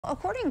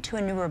According to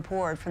a new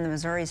report from the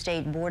Missouri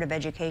State Board of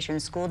Education,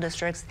 school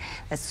districts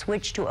that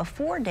switched to a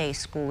 4-day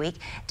school week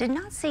did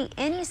not see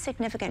any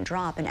significant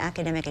drop in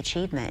academic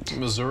achievement.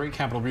 Missouri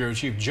Capitol Bureau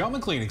Chief Joe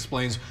McLean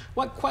explains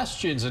what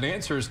questions and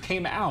answers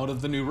came out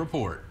of the new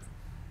report.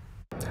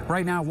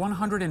 Right now,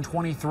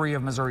 123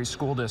 of Missouri's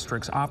school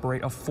districts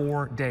operate a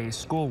 4-day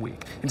school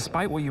week. And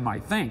despite what you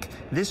might think,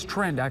 this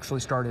trend actually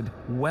started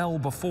well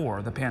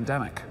before the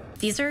pandemic.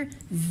 These are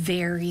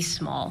very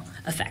small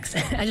effects.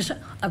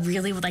 I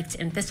really would like to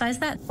emphasize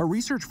that. A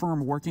research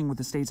firm working with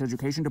the state's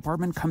education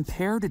department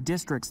compared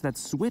districts that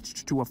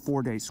switched to a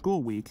 4-day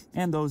school week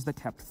and those that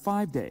kept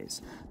 5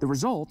 days. The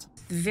result?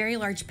 The very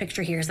large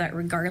picture here is that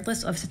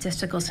regardless of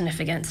statistical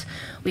significance,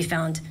 we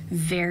found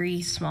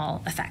very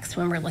small effects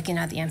when we're looking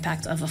at the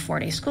impact of a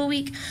 4-day school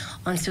week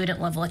on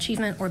student level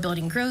achievement or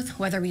building growth,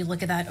 whether we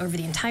look at that over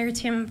the entire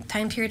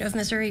time period of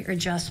Missouri or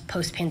just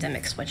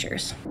post-pandemic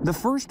switchers. The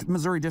first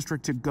Missouri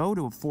district to go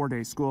to a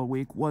 4-day school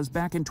week was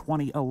back in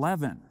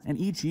 2011, and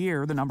each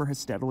year the number has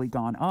steadily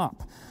gone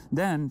up.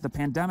 Then the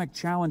pandemic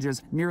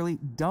challenges nearly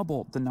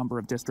doubled the number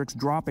of districts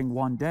dropping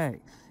 1 day.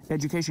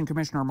 Education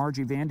Commissioner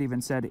Margie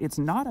Vandeven said it's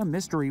not a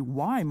mystery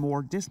why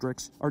more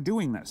districts are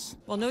doing this.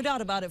 Well, no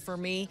doubt about it for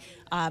me.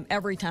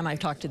 Every time I've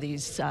talked to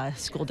these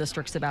school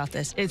districts about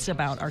this, it's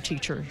about our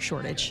teacher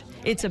shortage.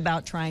 It's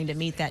about trying to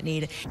meet that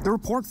need. The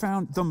report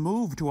found the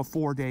move to a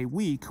 4-day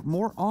week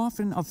more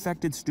often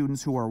affected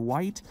students who are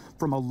white,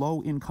 from a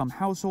low-income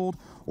household,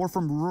 or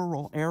from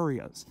rural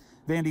areas.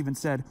 Vandeven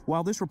said,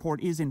 while this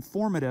report is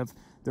informative,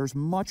 there's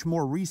much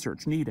more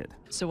research needed.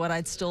 So what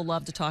I'd still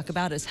love to talk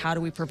about is how do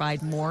we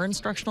provide more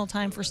instructional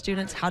time for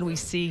students? How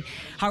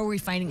are we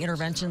finding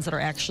interventions that are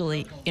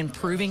actually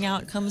improving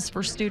outcomes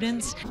for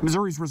students?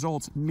 Missouri's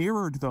results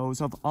mirrored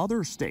those of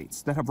other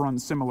states that have run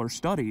similar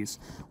studies.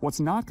 What's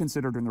not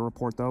considered in the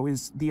report, though,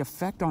 is the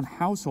effect on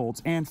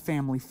households and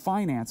family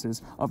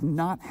finances of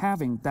not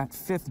having that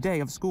 5th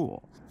day of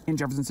school. In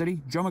Jefferson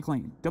City, Joe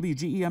McLean,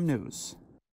 WGEM News.